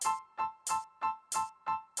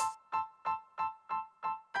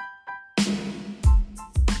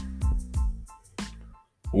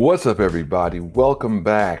What's up, everybody? Welcome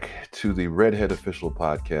back to the Redhead Official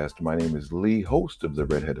Podcast. My name is Lee, host of the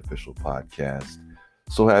Redhead Official Podcast.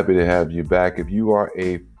 So happy to have you back. If you are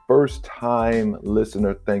a first-time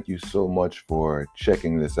listener, thank you so much for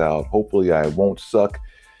checking this out. Hopefully, I won't suck.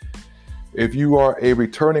 If you are a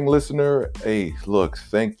returning listener, hey, look,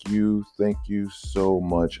 thank you so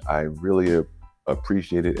much. I really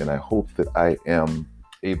appreciate it, and I hope that I am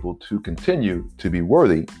able to continue to be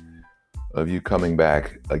worthy of you coming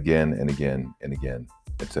back again and again and again,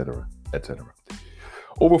 etc., etc.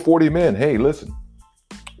 Over 40 men. Hey, listen,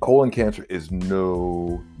 colon cancer is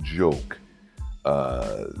no joke.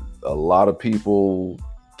 A lot of people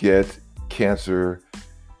get cancer.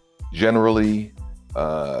 Generally,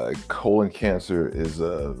 colon cancer is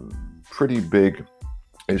a pretty big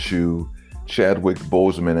issue. Chadwick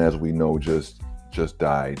Boseman, as we know, just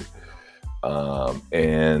died.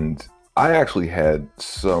 And I actually had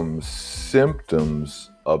some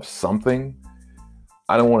symptoms of something.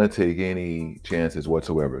 I don't want to take any chances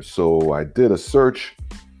whatsoever. So I did a search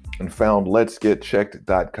and found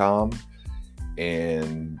letsgetchecked.com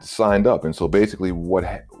and signed up. And so basically what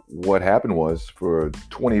happened was, for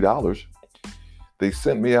 $20, they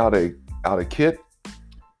sent me out a kit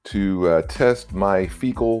to test my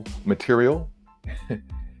fecal material.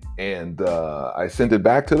 And I sent it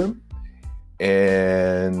back to them.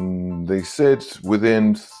 And they said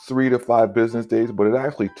within 3 to 5 business days, but it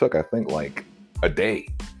actually took, I think, like a day.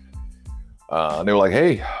 And they were like,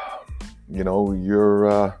 hey,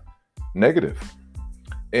 you're negative.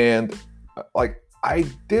 And I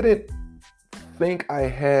didn't think I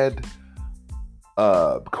had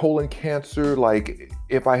colon cancer. Like,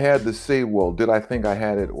 if I had to say, well, did I think I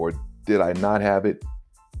had it or did I not have it?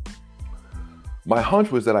 My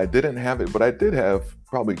hunch was that I didn't have it, but I did have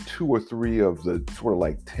probably 2 or 3 of the sort of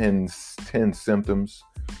like 10 symptoms.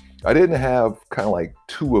 I didn't have kind of like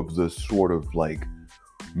 2 of the sort of like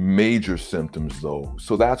major symptoms though.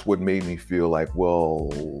 So that's what made me feel like, well,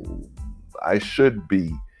 I should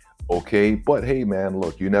be okay. But hey, man,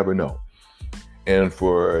 look, you never know. And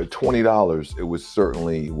for $20, it was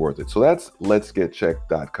certainly worth it. So that's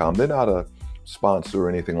letsgetchecked.com. They're not a sponsor or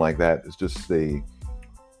anything like that. It's just a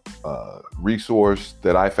resource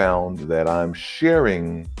that I found that I'm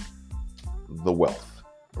sharing the wealth,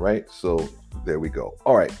 right? So there we go.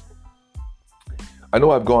 All right. I know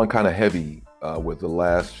I've gone kind of heavy with the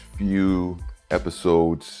last few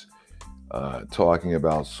episodes talking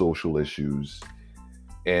about social issues.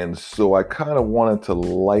 And so I kind of wanted to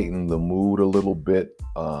lighten the mood a little bit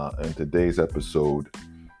in today's episode,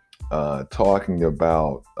 talking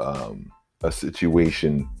about a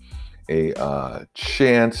situation, a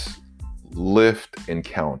chance Lyft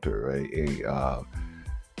encounter, a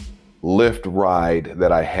Lyft ride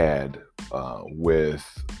that I had with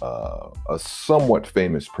a somewhat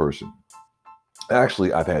famous person.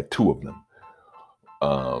 Actually, I've had 2 of them,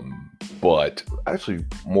 but actually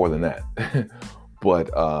more than that. But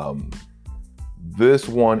this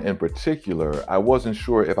one in particular, I wasn't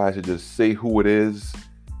sure if I should just say who it is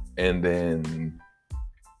and then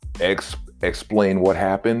explain what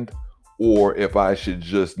happened, or if I should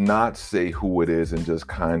just not say who it is and just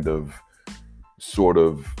kind of sort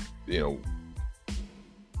of,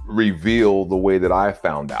 reveal the way that I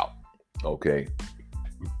found out. Okay.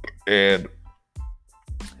 And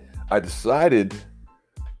I decided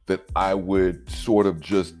that I would sort of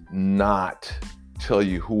just not tell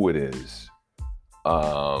you who it is.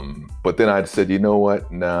 But then I said, you know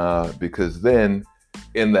what? Nah, because then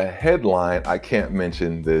in the headline, I can't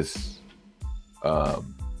mention this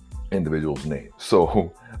individual's name.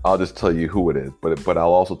 So I'll just tell you who it is, but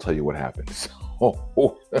I'll also tell you what happened.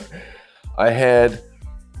 So I had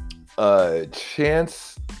a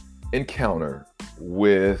chance encounter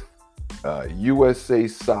with USA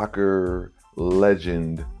Soccer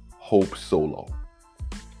legend Hope Solo.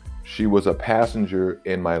 She was a passenger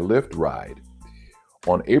in my Lyft ride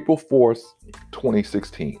on April 4th,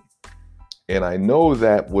 2016. And I know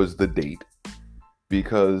that was the date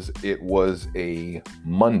because it was a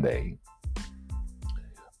Monday.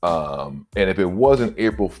 And if it wasn't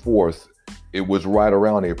April 4th, it was right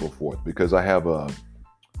around April 4th, because I have a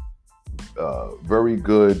very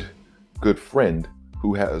good friend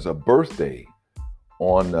who has a birthday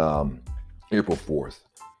on April 4th.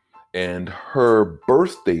 And her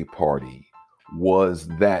birthday party was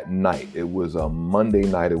that night. It was a Monday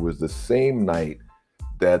night. It was the same night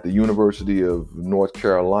that the University of North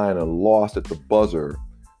Carolina lost at the buzzer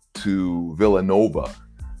to Villanova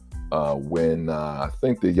when I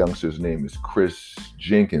think the youngster's name is Chris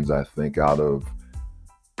Jenkins, I think, out of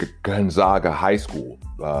Gonzaga High School,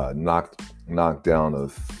 knocked down a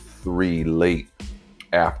 3 late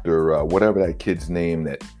after whatever that kid's name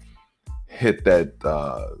that hit that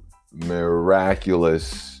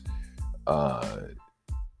miraculous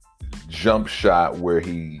jump shot where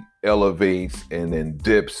he elevates and then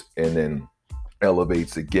dips and then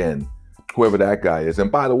elevates again, whoever that guy is.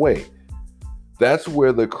 And by the way, that's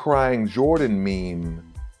where the Crying Jordan meme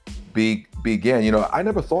began. You know, I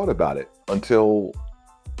never thought about it until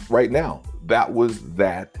right now. That was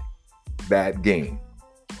that game.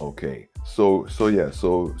 Okay. So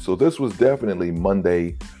this was definitely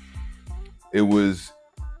Monday. It was,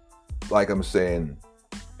 like I'm saying,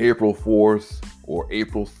 April 4th or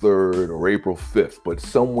April 3rd or April 5th, but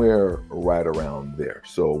somewhere right around there.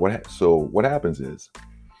 So what happens is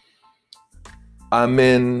I'm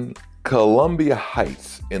in Columbia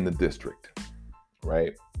Heights in the district,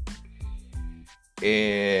 right?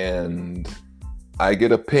 And I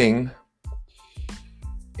get a ping,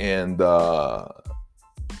 and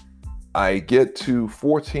I get to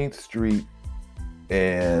 14th Street,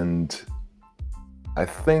 and I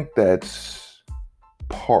think that's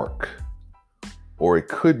Park, or it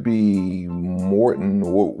could be Morton,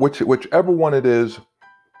 or whichever one it is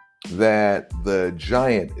that the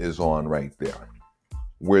Giant is on right there,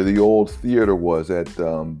 where the old theater was at.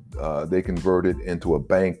 They converted into a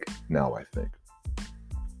bank now, I think.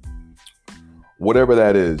 Whatever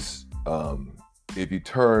that is, if you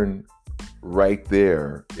turn right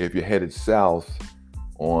there, if you're headed south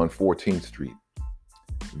on 14th Street,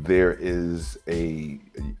 there is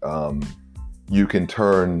you can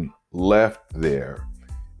turn left there,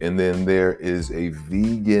 and then there is a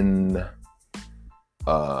vegan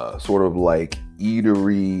sort of like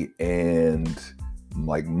eatery and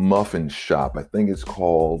like muffin shop. I think it's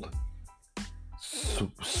called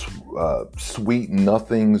Sweet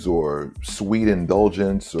Nothings or Sweet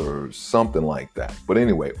Indulgence or something like that. But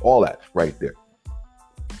anyway, all that right there.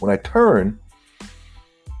 When I turn,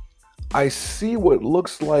 I see what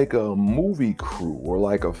looks like a movie crew or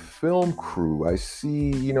like a film crew. I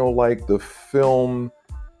see, like the film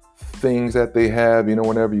things that they have,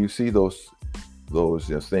 whenever you see those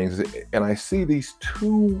things. And I see these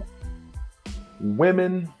two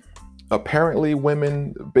women, apparently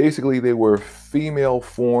women. Basically, they were female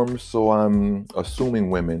forms, so I'm assuming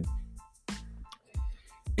women,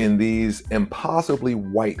 in these impossibly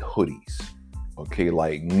white hoodies. Okay,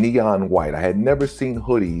 like neon white. I had never seen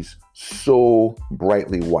hoodies so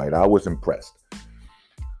brightly white. I was impressed.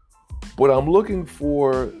 But I'm looking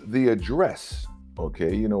for the address,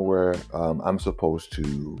 okay, where I'm supposed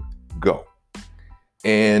to go.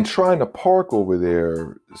 And trying to park over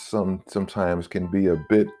there sometimes can be a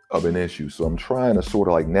bit of an issue. So I'm trying to sort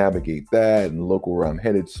of like navigate that and look where I'm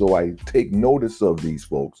headed. So I take notice of these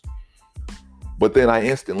folks. But then I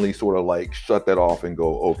instantly sort of like shut that off and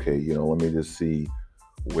go, okay, let me just see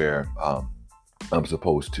where I'm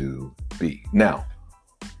supposed to be. Now,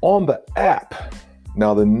 on the app,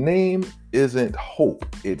 now the name isn't Hope,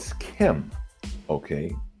 it's Kim.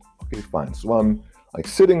 Okay, fine. So I'm like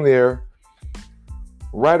sitting there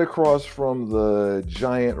right across from the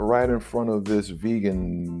Giant, right in front of this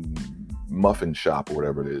vegan muffin shop or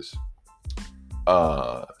whatever it is.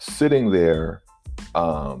 Sitting there,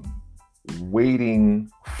 waiting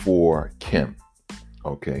for Kim.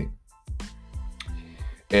 Okay.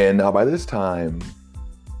 And now by this time,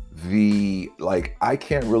 I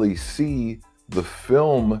can't really see the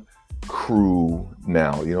film crew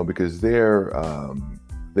now, because they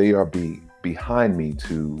are behind me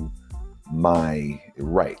to my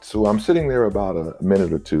right. So I'm sitting there about a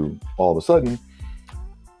minute or two. All of a sudden,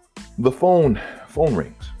 the phone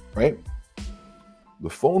rings, right? The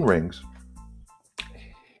phone rings,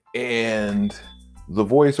 and the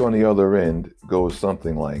voice on the other end goes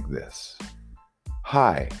something like this.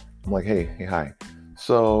 Hi. I'm like, hey, hi.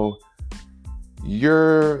 So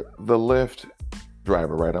you're the Lyft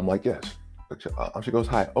driver, right? I'm like, yes. She goes,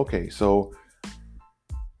 hi. Okay, so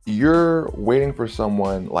you're waiting for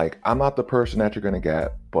someone. Like, I'm not the person that you're going to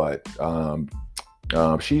get, but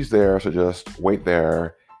she's there. So just wait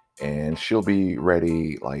there and she'll be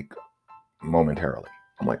ready like momentarily.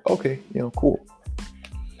 I'm like, okay, cool.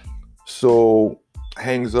 So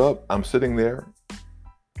hangs up. I'm sitting there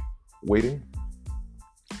waiting.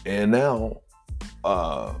 And now,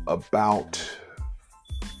 about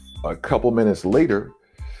a couple minutes later,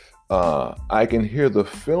 I can hear the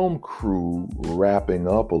film crew wrapping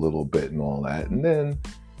up a little bit and all that. And then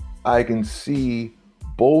I can see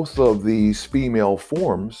both of these female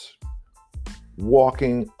forms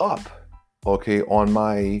walking up, okay, on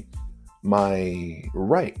my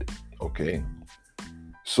right, okay.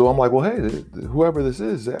 So I'm like, well, hey, whoever this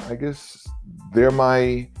is, I guess they're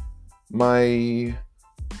my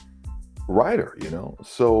rider, you know.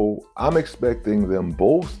 So I'm expecting them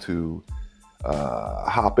both to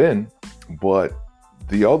hop in, but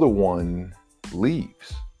the other one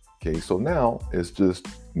leaves. Okay, so now it's just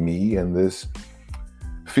me and this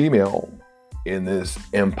female in this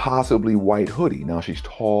impossibly white hoodie. Now she's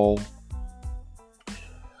tall,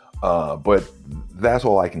 but that's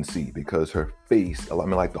all I can see because her face, I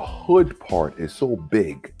mean, like the hood part is so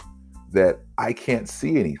big that I can't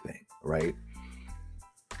see anything, right?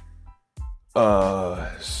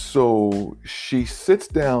 So she sits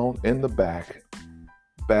down in the back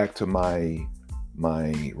to my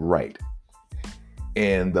right.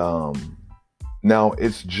 And now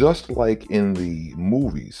it's just like in the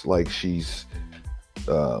movies, like she's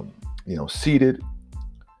seated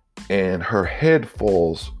and her head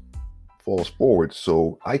falls forward,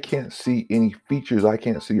 so I can't see any features, I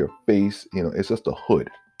can't see her face, it's just a hood.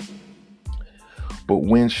 But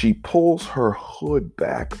when she pulls her hood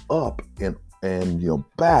back up and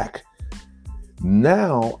back,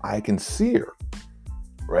 now I can see her,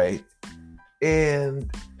 right? And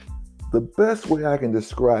the best way I can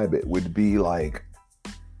describe it would be like,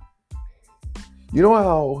 you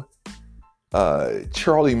know how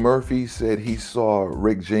Charlie Murphy said he saw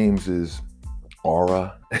Rick James's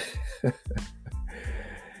aura?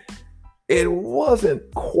 It wasn't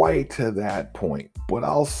quite to that point, but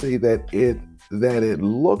I'll say that it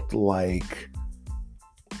looked like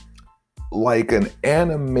an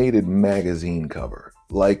animated magazine cover.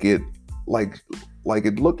 Like it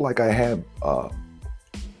looked like I had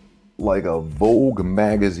like a Vogue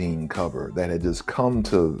magazine cover that had just come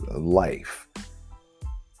to life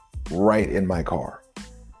right in my car.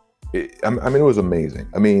 It was amazing.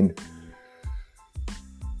 I mean,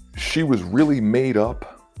 she was really made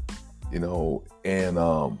up, and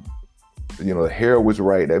the hair was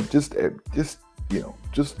right. It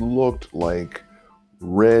just looked like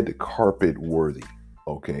red carpet worthy.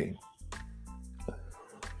 Okay.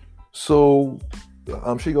 So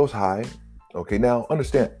she goes, hi. Okay, now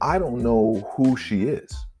understand, I don't know who she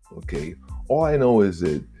is. Okay, all I know is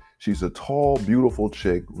that she's a tall, beautiful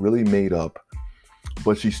chick, really made up,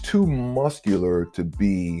 but she's too muscular to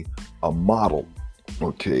be a model.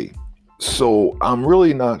 Okay, so I'm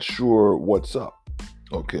really not sure what's up.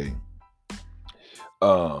 Okay,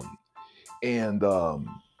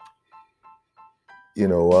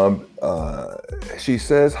 she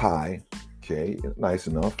says hi. Okay, nice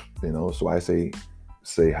enough. So I say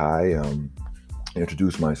hi,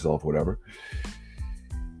 introduce myself, whatever.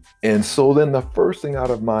 And so then the first thing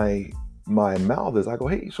out of my mouth is I go,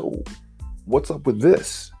 hey, so what's up with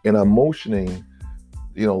this? And I'm motioning,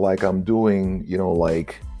 like I'm doing,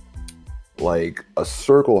 like a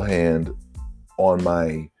circle hand on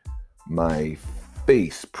my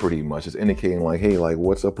face, pretty much. It's indicating like, hey, like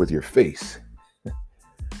what's up with your face?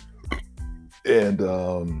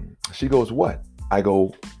 And she goes, what? I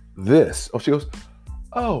go, this. Oh, she goes,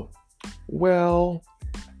 oh, well,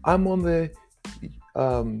 I'm on the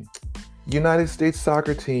United States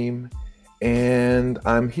soccer team, and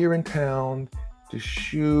I'm here in town to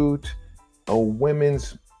shoot a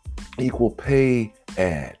women's equal pay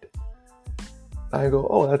ad. I go,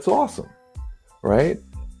 oh, that's awesome, right?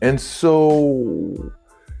 And so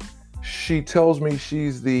she tells me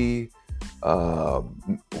she's the, well,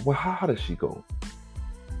 how does she go?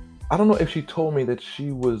 I don't know if she told me that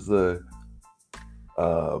she was the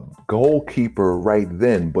goalkeeper right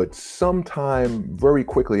then, but sometime very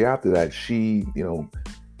quickly after that, she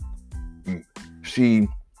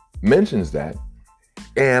mentions that.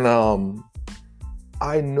 And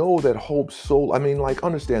I know that Hope Solo,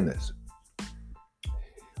 understand this.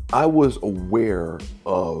 I was aware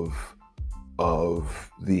of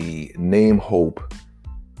the name Hope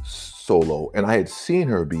Solo, and I had seen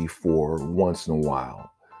her before once in a while.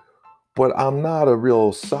 But I'm not a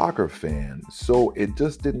real soccer fan, so it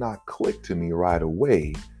just did not click to me right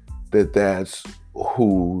away that that's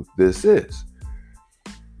who this is.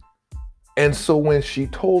 And so when she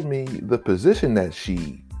told me the position that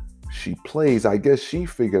she plays, I guess she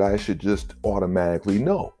figured I should just automatically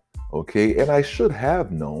know, okay? And I should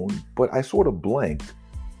have known, but I sort of blanked.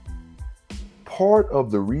 Part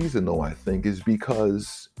of the reason, though, I think, is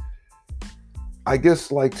because I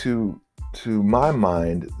guess, like, to my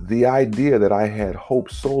mind, the idea that I had Hope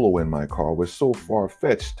Solo in my car was so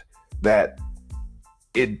far-fetched that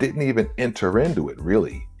it didn't even enter into it,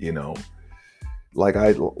 really, Like,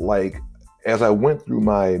 as I went through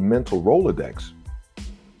my mental Rolodex,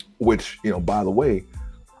 which, by the way,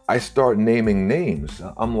 I start naming names.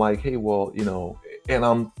 I'm like, hey, well, and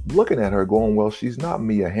I'm looking at her going, well, she's not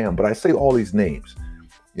Mia Hamm, but I say all these names,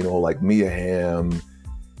 like Mia Hamm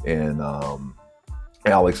and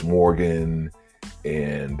Alex Morgan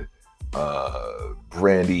and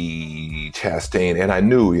Brandy Chastain, and I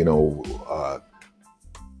knew,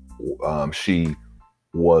 she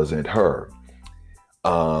wasn't her.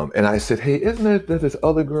 And I said, "Hey, isn't it that this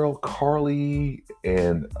other girl, Carly?"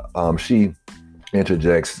 And she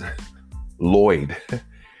interjects, "Lloyd."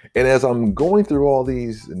 And as I'm going through all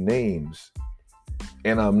these names,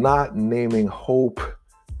 and I'm not naming Hope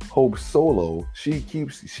Solo,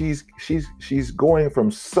 she's going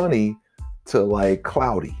from sunny to like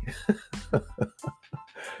cloudy.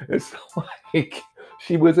 It's like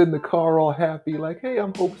she was in the car all happy, like, "Hey,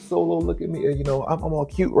 I'm Hope Solo. Look at me. I'm all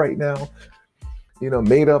cute right now.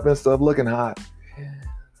 Made up and stuff, looking hot."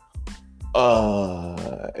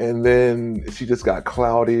 And then she just got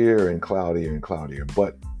cloudier and cloudier and cloudier.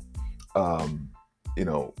 But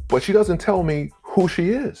but she doesn't tell me who she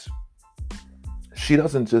is. She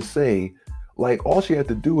doesn't just say, like, all she had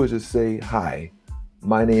to do is just say, "Hi,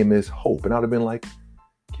 my name is Hope." And I'd have been like,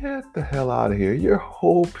 "Get the hell out of here. You're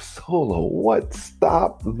Hope Solo. What?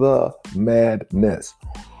 Stop the madness."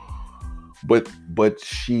 But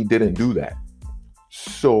she didn't do that.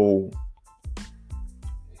 So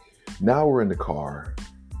now we're in the car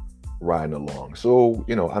riding along. So,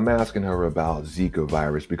 I'm asking her about Zika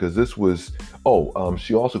virus because this was,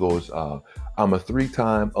 she also goes, "I'm a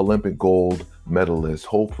 3-time Olympic gold medalist,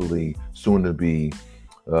 hopefully soon to be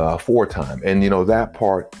 4-time. And, that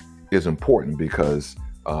part is important because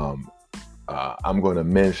I'm going to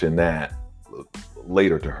mention that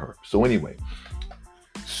later to her. So anyway,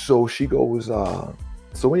 so she goes,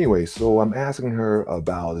 so I'm asking her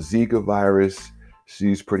about Zika virus.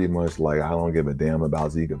 She's pretty much like, "I don't give a damn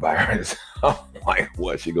about Zika virus." I'm like,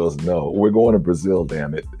 "What?" She goes, "No, we're going to Brazil,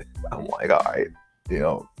 damn it." I'm like, "All right,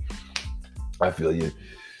 I feel you."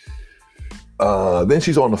 Then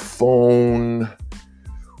she's on the phone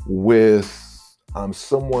with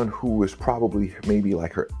someone who is probably maybe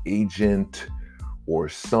like her agent or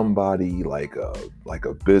somebody like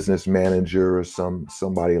a business manager or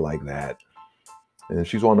somebody like that. And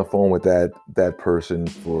she's on the phone with that person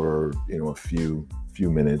for a few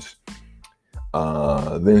minutes.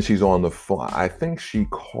 Then she's on the phone. I think she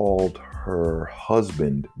called her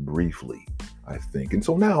husband briefly, I think. And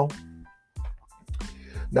so now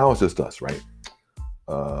it's just us, right?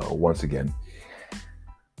 Once again.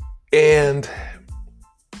 And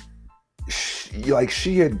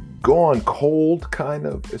she had gone cold, kind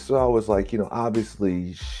of. So I was like,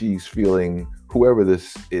 obviously she's feeling, whoever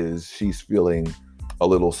this is, she's feeling a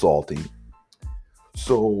little salty.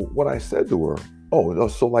 So what I said to her,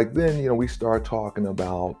 so like then, we start talking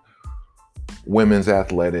about women's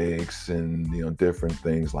athletics and, different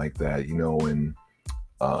things like that, and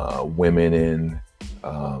women in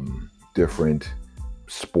different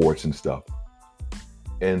sports and stuff.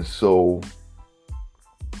 And so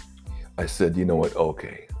I said, "You know what?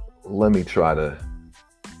 Okay, let me try to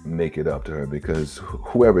make it up to her because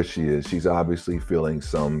whoever she is, she's obviously feeling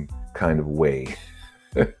some kind of way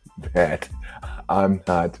that I'm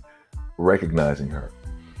not recognizing her."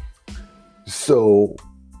 So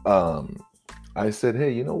I said,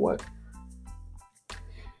 "Hey, you know what?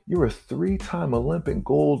 You're a 3-time Olympic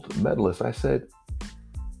gold medalist." I said,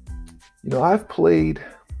 "I've played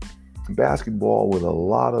basketball with a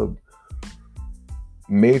lot of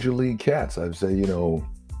major league cats." I've said,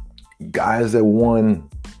 guys that won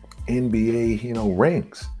NBA,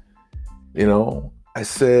 rings. I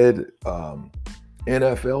said,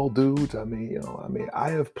 NFL dudes. I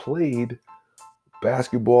have played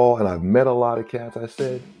basketball and I've met a lot of cats. I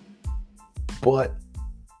said, but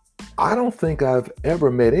I don't think I've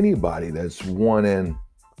ever met anybody that's won an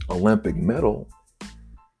Olympic medal.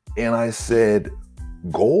 And I said,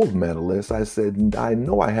 gold medalist. I said, I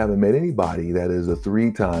know I haven't met anybody that is a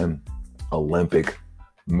 3-time Olympic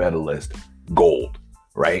medalist, gold,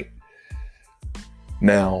 right?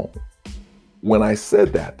 Now, when I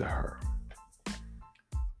said that to her,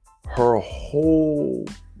 her whole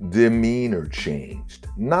demeanor changed.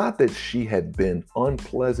 Not that she had been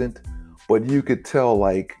unpleasant, but you could tell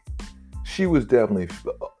like she was definitely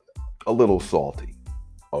a little salty,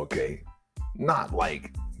 okay? Not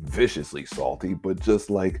like viciously salty, but just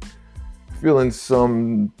like feeling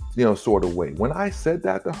some, sort of way. When I said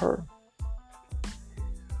that to her,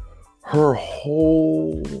 her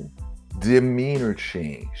whole demeanor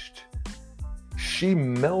changed. She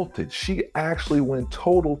melted. She actually went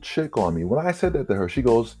total chick on me. When I said that to her, she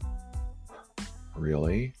goes,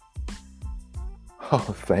 "Really?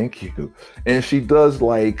 Oh, thank you." And she does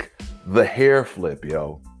like the hair flip,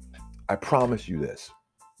 yo. I promise you this.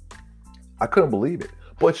 I couldn't believe it.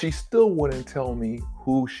 But she still wouldn't tell me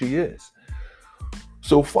who she is.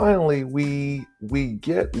 So finally, we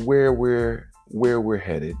get where we're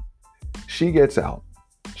headed. She gets out.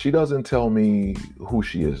 She doesn't tell me who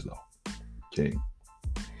she is though. Okay.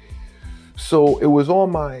 So it was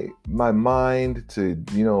on my mind to,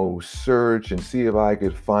 search and see if I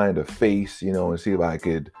could find a face, and see if I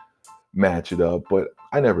could match it up, but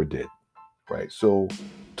I never did. Right. So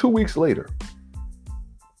 2 weeks later,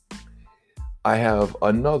 I have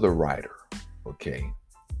another writer. Okay.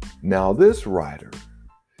 Now this writer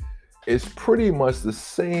is pretty much the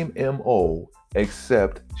same MO,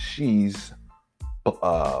 except she's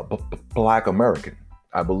Black American,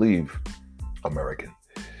 I believe. American.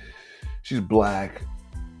 She's Black,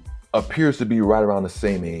 appears to be right around the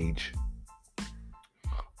same age,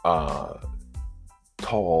 tall,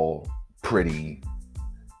 pretty,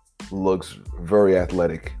 looks very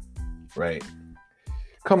athletic, right?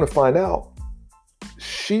 Come to find out,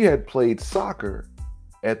 she had played soccer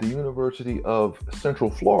at the University of Central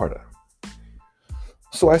Florida.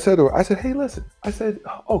 So I said to her, hey, listen. I said,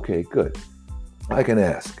 okay, good. I can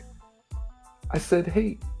ask. I said,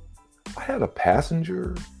 hey, I had a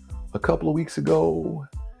passenger a couple of weeks ago.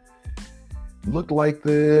 Looked like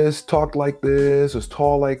this, talked like this, was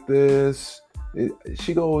tall like this.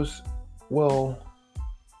 She goes, well,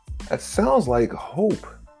 that sounds like Hope.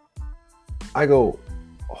 I go,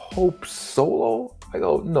 Hope Solo? I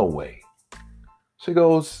go, no way. She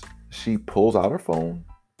pulls out her phone.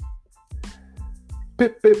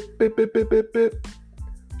 Bip, bip, bip, bip, bip, bip, bip.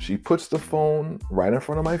 She puts the phone right in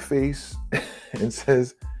front of my face and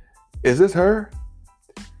says, is this her?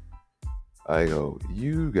 I go,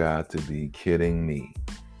 you got to be kidding me.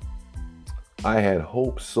 I had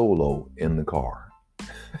Hope Solo in the car.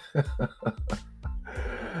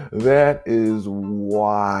 That is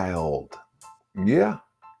wild. Yeah.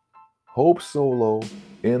 Hope Solo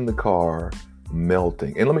in the car,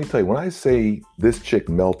 melting. And let me tell you, when I say this chick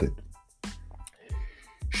melted,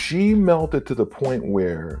 she melted to the point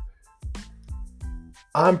where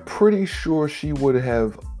I'm pretty sure she would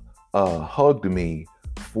have hugged me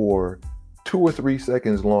for 2 or 3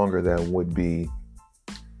 seconds longer than would be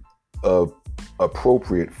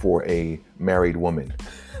appropriate for a married woman.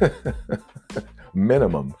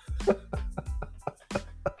 Minimum.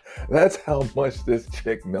 That's how much this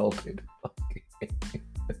chick melted. Okay.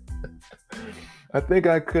 I think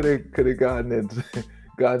I could have gotten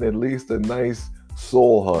at least a nice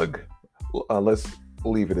soul hug. Let's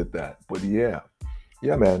leave it at that. But yeah,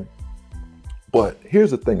 man. But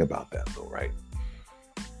here's the thing about that, though, right?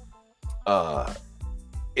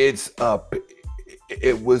 It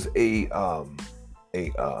was a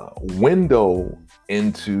window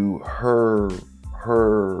into her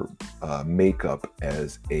makeup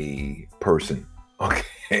as a person.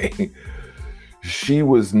 Okay. She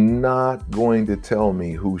was not going to tell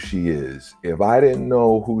me who she is. If I didn't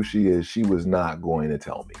know who she is, she was not going to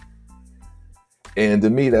tell me. And to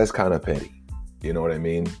me, that's kind of petty. You know what I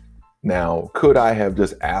mean? Now, could I have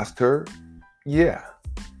just asked her? Yeah.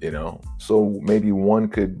 So maybe one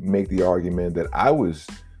could make the argument that I was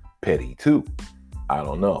petty too. I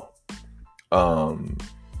don't know.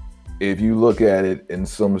 If you look at it in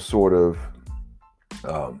some sort of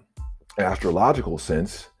astrological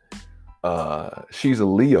sense, she's a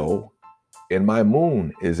Leo and my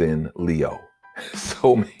moon is in Leo.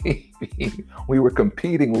 So maybe we were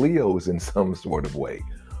competing Leos in some sort of way.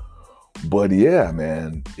 But yeah,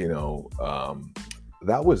 man,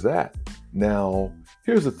 that was that. Now,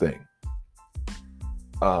 here's the thing.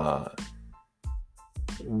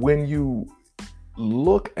 When you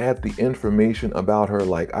look at the information about her,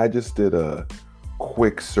 like I just did a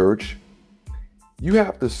quick search, you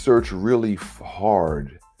have to search really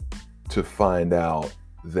hard to find out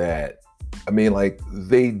that,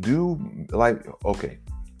 they do, okay,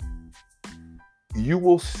 you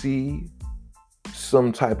will see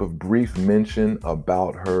some type of brief mention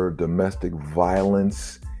about her domestic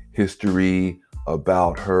violence history,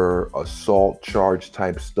 about her assault charge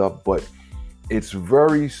type stuff, but it's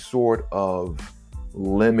very sort of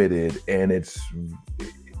limited, and it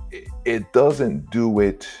doesn't do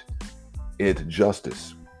it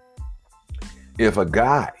justice. If a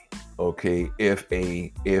guy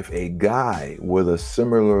with a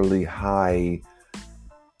similarly high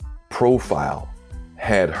profile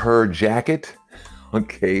had her jacket,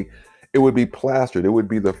 okay, it would be plastered. It would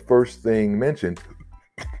be the first thing mentioned.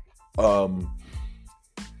 And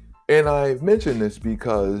I mention this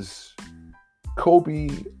because Kobe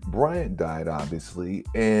Bryant died, obviously,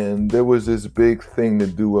 and there was this big thing to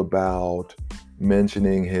do about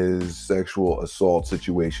mentioning his sexual assault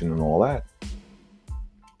situation and all that.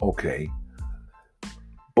 Okay.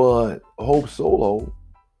 But Hope Solo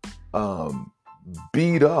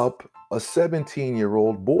beat up a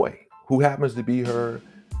 17-year-old boy who happens to be her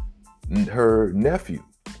nephew.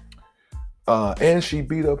 And she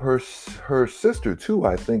beat up her sister too,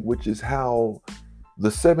 I think, which is how the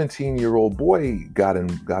 17-year-old boy got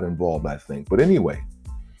involved, I think. But anyway,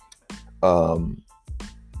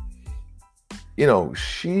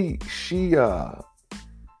 she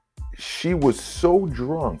was so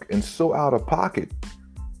drunk and so out of pocket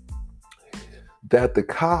that the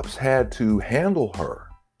cops had to handle her.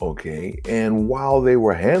 Okay, and while they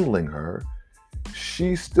were handling her,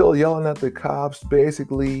 she's still yelling at the cops,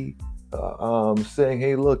 basically saying,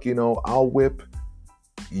 "Hey, look, I'll whip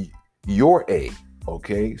your A."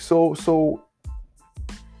 Okay, so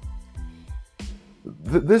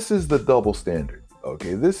this is the double standard.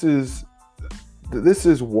 Okay, this is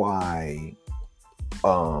why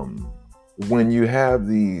when you have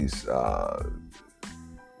these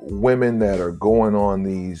women that are going on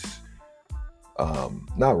these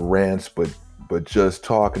not rants, but just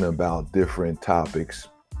talking about different topics,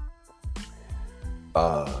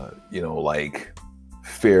 like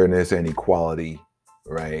fairness and equality,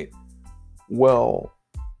 right? Well,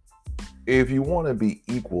 if you want to be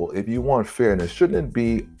equal, if you want fairness, shouldn't it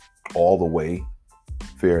be all the way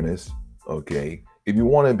fairness? Okay. If you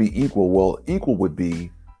want to be equal, well, equal would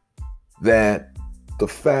be that the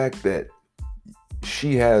fact that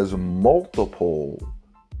she has multiple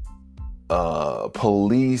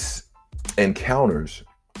police encounters,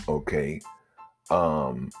 okay,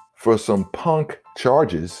 for some punk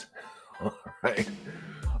charges, right?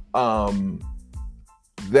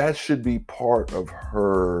 That should be part of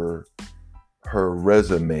her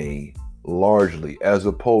resume largely, as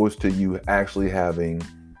opposed to you actually having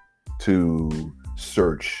to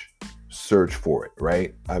search for it,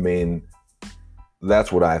 right? I mean,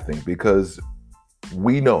 that's what I think, because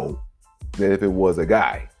we know that if it was a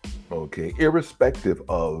guy, okay, irrespective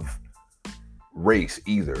of race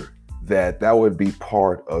either, that would be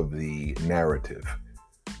part of the narrative.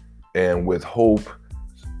 And with Hope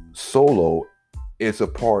Solo, it's a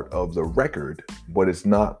part of the record, but it's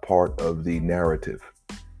not part of the narrative.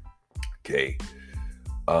 Okay.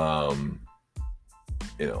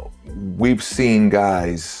 We've seen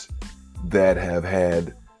guys that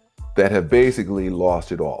have basically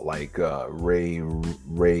lost it all, like Ray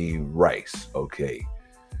Rice, okay,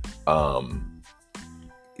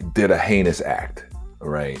 did a heinous act,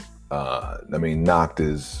 right? Knocked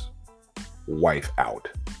his wife out,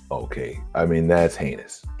 okay? That's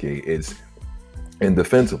heinous, okay? It's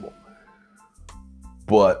indefensible.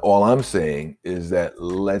 But all I'm saying is that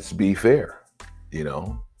let's be fair,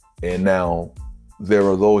 And now there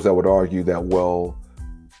are those that would argue that, well,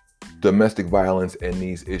 domestic violence and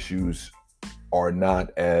these issues are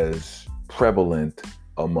not as prevalent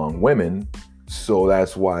among women, so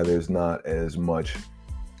that's why there's not as much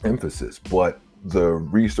emphasis. But the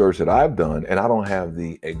research that I've done, and I don't have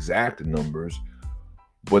the exact numbers,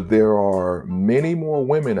 but there are many more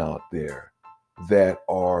women out there that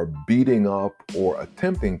are beating up or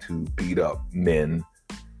attempting to beat up men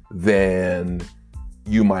than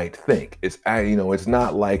you might think. It's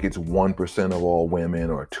not like it's 1% of all women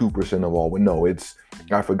or 2% of all women. No,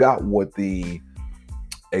 I forgot what the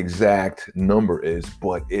exact number is,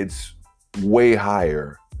 but it's way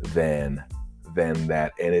higher than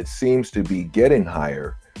that. And it seems to be getting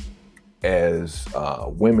higher as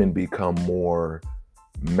women become more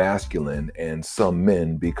masculine and some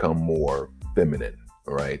men become more feminine.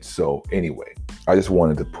 All right. So anyway, I just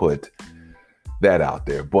wanted to put that out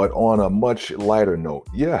there. But on a much lighter note,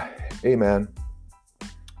 yeah, hey man,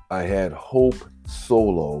 I had Hope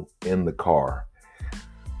Solo in the car,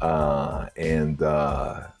 and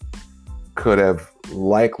could have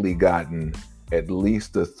likely gotten at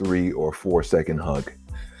least a 3 or 4 second hug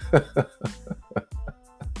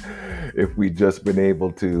if we just been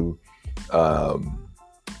able to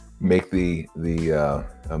make the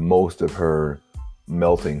most of her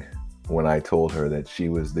melting when I told her that she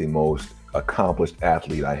was the most accomplished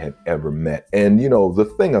athlete I had ever met. And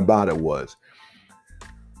the thing about it was,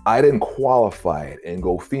 I didn't qualify it and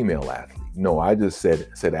go female athlete. No, I just said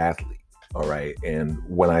athlete. All right. And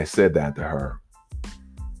when I said that to her,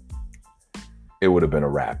 it would have been a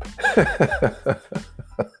wrap.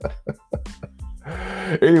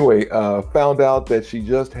 Anyway, found out that she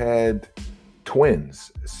just had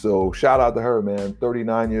twins. So shout out to her, man.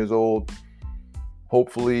 39 years old.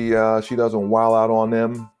 Hopefully she doesn't wild out on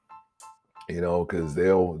them, because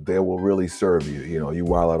they will really serve you. You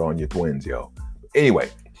wild out on your twins, yo. Anyway,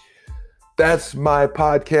 that's my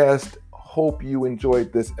podcast. Hope you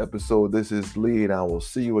enjoyed this episode. This is Lee, and I will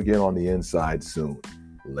see you again on the inside soon.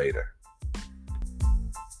 Later.